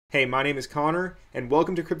Hey, my name is Connor, and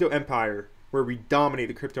welcome to Crypto Empire, where we dominate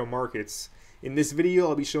the crypto markets. In this video,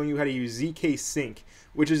 I'll be showing you how to use zkSync,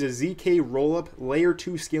 which is a ZK rollup layer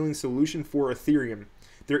 2 scaling solution for Ethereum.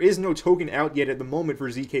 There is no token out yet at the moment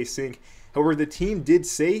for zkSync. However, the team did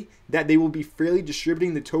say that they will be fairly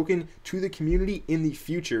distributing the token to the community in the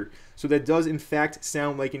future. So that does in fact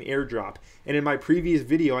sound like an airdrop. And in my previous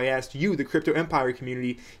video, I asked you, the Crypto Empire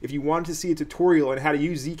community, if you wanted to see a tutorial on how to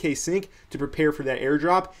use zkSync to prepare for that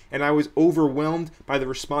airdrop, and I was overwhelmed by the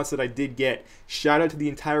response that I did get. Shout out to the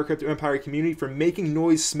entire Crypto Empire community for making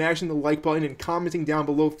noise, smashing the like button, and commenting down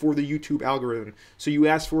below for the YouTube algorithm. So you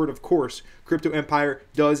asked for it, of course. Crypto Empire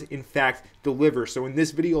does in fact deliver. So in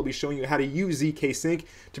this video, I'll be showing you how to use zkSync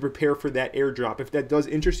to prepare for that airdrop. If that does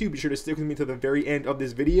interest you, be sure to stick with me to the very end of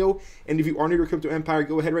this video. And if you are new to Crypto Empire,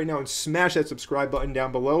 go ahead right now and smash that subscribe button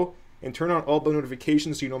down below and turn on all bell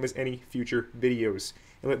notifications so you don't miss any future videos.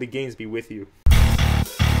 And let the gains be with you.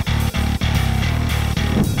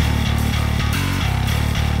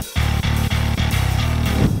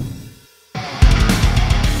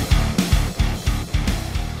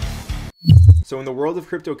 So in the world of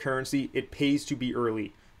cryptocurrency, it pays to be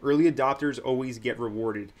early. Early adopters always get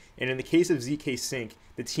rewarded. And in the case of zkSync,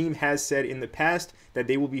 the team has said in the past that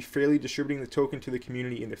they will be fairly distributing the token to the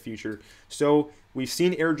community in the future. So we've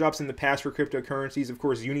seen airdrops in the past for cryptocurrencies. Of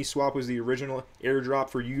course, Uniswap was the original airdrop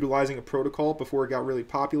for utilizing a protocol before it got really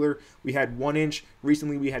popular. We had 1inch.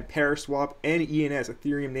 Recently, we had Paraswap and ENS,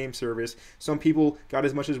 Ethereum name service. Some people got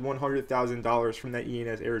as much as $100,000 from that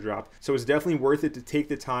ENS airdrop. So it's definitely worth it to take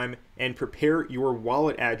the time and prepare your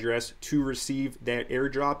wallet address to receive that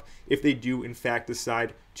airdrop if they do in fact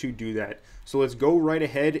decide to do that. So let's go right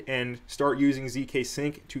ahead and start using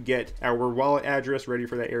zkSync to get our wallet address ready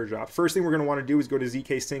for that airdrop. First thing we're going to want to do is go to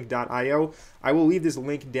zkSync.io. I will leave this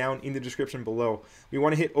link down in the description below. We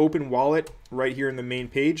want to hit open wallet right here in the main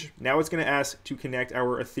page. Now it's going to ask to connect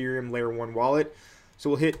our Ethereum layer 1 wallet. So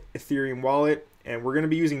we'll hit Ethereum wallet, and we're going to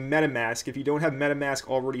be using Metamask. If you don't have Metamask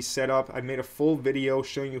already set up, I've made a full video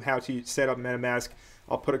showing you how to set up Metamask.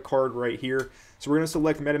 I'll put a card right here. So we're going to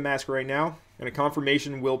select Metamask right now, and a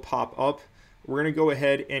confirmation will pop up. We're going to go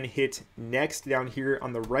ahead and hit next down here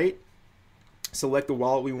on the right, select the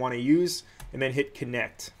wallet we want to use, and then hit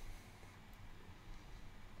connect.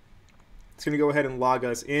 It's going to go ahead and log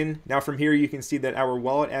us in. Now from here you can see that our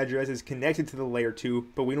wallet address is connected to the layer 2,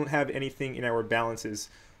 but we don't have anything in our balances.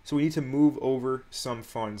 So we need to move over some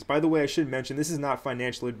funds. By the way, I should mention this is not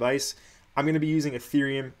financial advice. I'm going to be using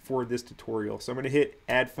Ethereum for this tutorial. So I'm going to hit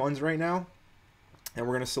add funds right now, and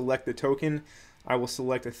we're going to select the token. I will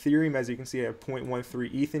select Ethereum. As you can see, I have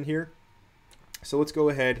 0.13 ETH in here. So let's go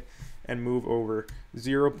ahead and move over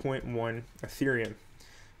 0.1 Ethereum.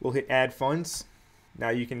 We'll hit add funds. Now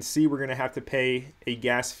you can see we're going to have to pay a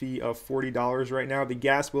gas fee of $40 right now. The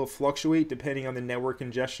gas will fluctuate depending on the network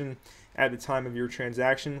congestion at the time of your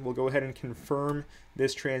transaction. We'll go ahead and confirm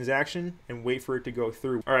this transaction and wait for it to go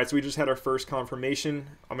through. All right, so we just had our first confirmation.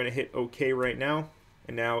 I'm going to hit OK right now.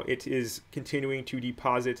 And now it is continuing to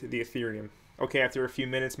deposit the Ethereum. Okay, after a few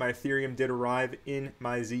minutes, my Ethereum did arrive in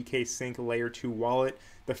my zkSync layer 2 wallet.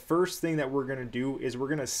 The first thing that we're going to do is we're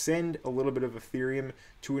going to send a little bit of Ethereum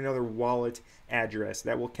to another wallet address.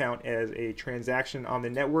 That will count as a transaction on the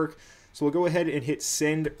network. So we'll go ahead and hit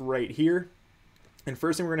send right here. And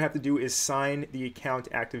first thing we're going to have to do is sign the account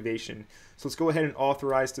activation. So let's go ahead and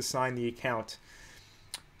authorize to sign the account.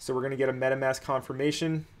 So we're going to get a MetaMask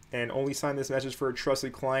confirmation and only sign this message for a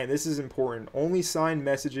trusted client. This is important. Only sign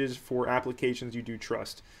messages for applications you do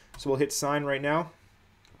trust. So we'll hit sign right now,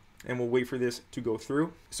 and we'll wait for this to go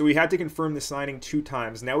through. So we had to confirm the signing 2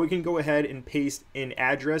 times. Now we can go ahead and paste an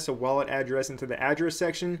address, a wallet address, into the address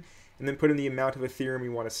section, and then put in the amount of Ethereum we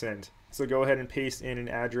want to send. So go ahead and paste in an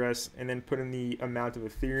address, and then put in the amount of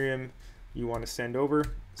Ethereum you want to send over.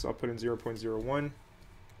 So I'll put in 0.01.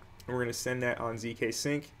 And we're going to send that on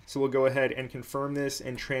zkSync. So we'll go ahead and confirm this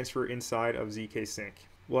and transfer inside of zkSync.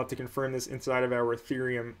 We'll have to confirm this inside of our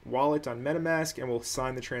Ethereum wallet on MetaMask, and we'll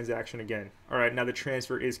sign the transaction again. All right, now the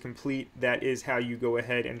transfer is complete. That is how you go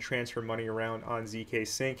ahead and transfer money around on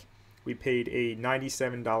zkSync. We paid a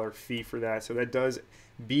 $97 fee for that, so that does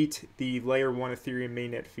beat the layer 1 Ethereum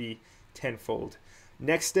mainnet fee tenfold.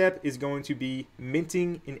 Next step is going to be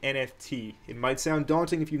minting an NFT. It might sound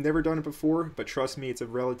daunting if you've never done it before, but trust me, it's a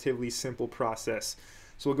relatively simple process.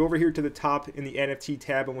 So we'll go over here to the top in the NFT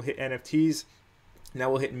tab and we'll hit NFTs. Now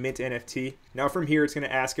we'll hit mint NFT. Now from here, it's going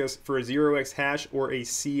to ask us for a 0x hash or a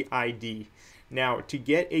CID. Now to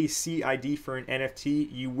get a CID for an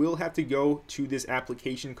NFT, you will have to go to this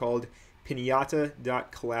application called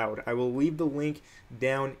pinata.cloud. I will leave the link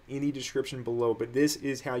down in the description below, but this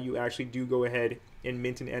is how you actually do go ahead and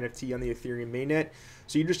mint an NFT on the Ethereum mainnet.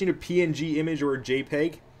 So you just need a PNG image or a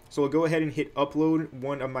JPEG. So I'll go ahead and hit upload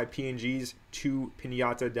one of my PNGs to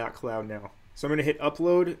pinata.cloud now. So I'm going to hit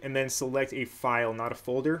upload and then select a file, not a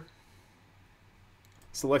folder.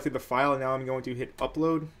 Selected the file, and now I'm going to hit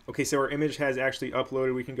upload. Okay, so our image has actually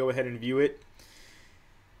uploaded. We can go ahead and view it.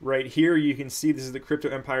 Right here, you can see this is the Crypto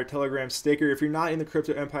Empire Telegram sticker. If you're not in the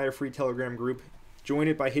Crypto Empire free Telegram group, join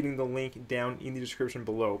it by hitting the link down in the description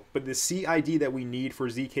below. But the CID that we need for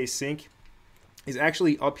zkSync is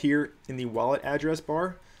actually up here in the wallet address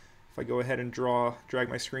bar. If I go ahead and drag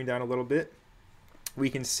my screen down a little bit, we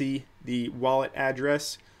can see the wallet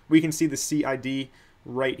address. We can see the CID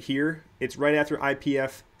right here. It's right after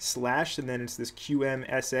IPF / and then it's this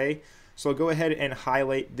QMSA. So I'll go ahead and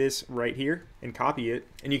highlight this right here and copy it.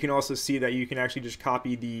 And you can also see that you can actually just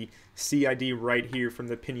copy the CID right here from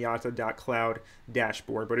the pinata.cloud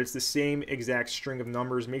dashboard. But it's the same exact string of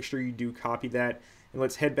numbers. Make sure you do copy that. And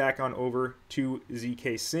let's head back on over to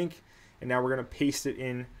zkSync. And now we're going to paste it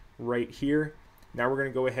in right here. Now we're going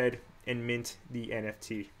to go ahead and mint the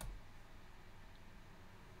NFT.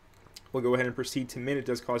 We'll go ahead and proceed to mint. It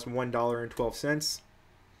does cost $1.12.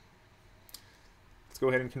 Let's go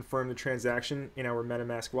ahead and confirm the transaction in our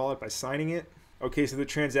Metamask wallet by signing it. Okay, so the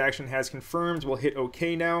transaction has confirmed. We'll hit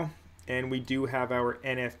OK now, and we do have our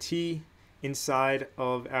NFT inside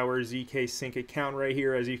of our zkSync account right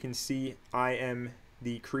here. As you can see, I am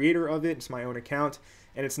the creator of it. It's my own account,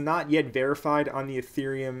 and it's not yet verified on the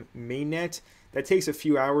Ethereum mainnet. That takes a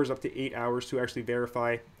few hours, up to 8 hours, to actually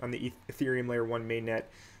verify on the Ethereum Layer 1 mainnet.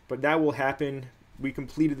 But that will happen. We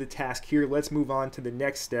completed the task here. Let's move on to the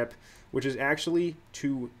next step, which is actually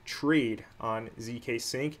to trade on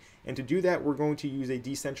zkSync. And to do that, we're going to use a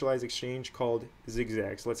decentralized exchange called Zig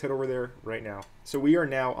Zag. So let's head over there right now. So we are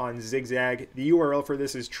now on Zig Zag. The URL for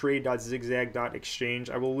this is trade.zigzag.exchange.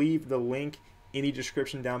 I will leave the link in the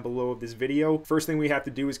description down below of this video. First thing we have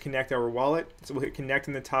to do is connect our wallet. So we'll hit connect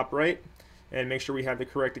in the top right and make sure we have the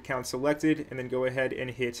correct account selected, and then go ahead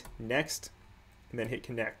and hit next, and then hit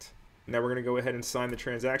connect. Now we're going to go ahead and sign the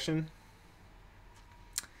transaction.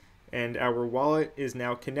 And our wallet is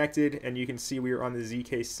now connected, and you can see we are on the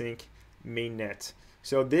zkSync mainnet.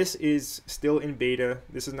 So this is still in beta.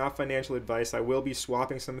 This is not financial advice. I will be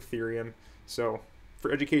swapping some Ethereum. So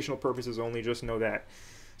for educational purposes only, just know that.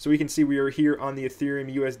 So we can see we are here on the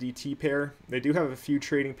Ethereum USDT pair. They do have a few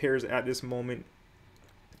trading pairs at this moment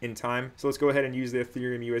in time. So let's go ahead and use the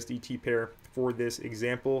Ethereum USDT pair for this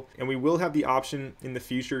example. And we will have the option in the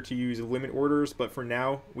future to use limit orders, but for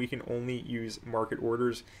now we can only use market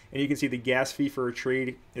orders. And you can see the gas fee for a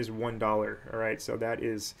trade is $1. All right, so that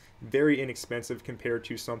is very inexpensive compared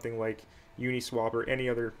to something like Uniswap or any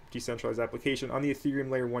other decentralized application on the Ethereum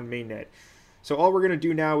Layer 1 mainnet. So all we're going to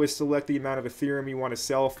do now is select the amount of Ethereum you want to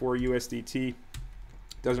sell for USDT.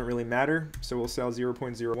 Doesn't really matter. So we'll sell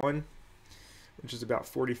 0.01, which is about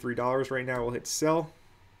 $43 right now. We'll hit sell.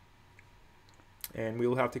 And we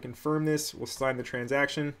will have to confirm this. We'll sign the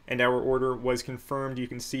transaction, and our order was confirmed. You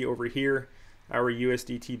can see over here our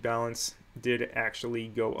USDT balance did actually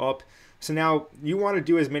go up. So now you want to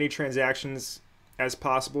do as many transactions as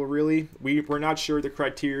possible, really. We're not sure the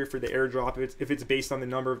criteria for the airdrop, if it's based on the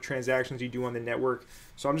number of transactions you do on the network.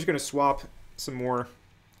 So I'm just going to swap some more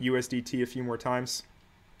USDT a few more times.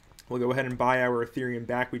 We'll go ahead and buy our Ethereum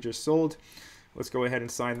back we just sold. Let's go ahead and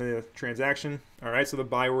sign the transaction. All right, so the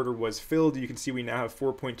buy order was filled. You can see we now have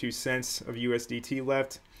 4.2 cents of USDT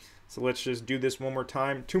left. So let's just do this one more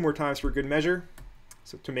time, 2 more times for good measure.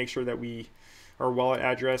 So to make sure that our wallet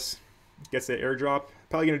address gets the airdrop.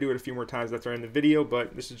 Probably gonna do it a few more times after I end the video,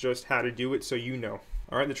 but this is just how to do it so you know.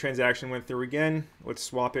 All right, the transaction went through again. Let's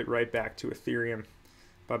swap it right back to Ethereum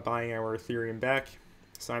by buying our Ethereum back.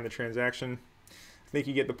 Sign the transaction. I think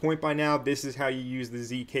you get the point by now. This is how you use the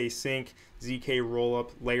zkSync, ZK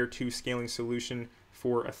rollup layer 2 scaling solution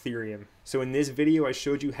for Ethereum. So in this video, I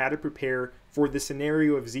showed you how to prepare for the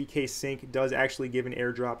scenario of zkSync does actually give an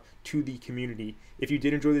airdrop to the community. If you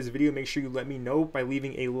did enjoy this video, make sure you let me know by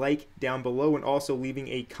leaving a like down below and also leaving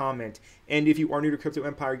a comment. And if you are new to Crypto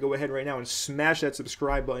Empire, go ahead right now and smash that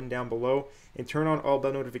subscribe button down below and turn on all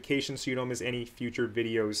bell notifications so you don't miss any future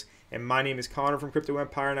videos. And my name is Connor from Crypto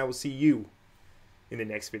Empire, and I will see you in the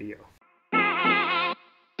next video.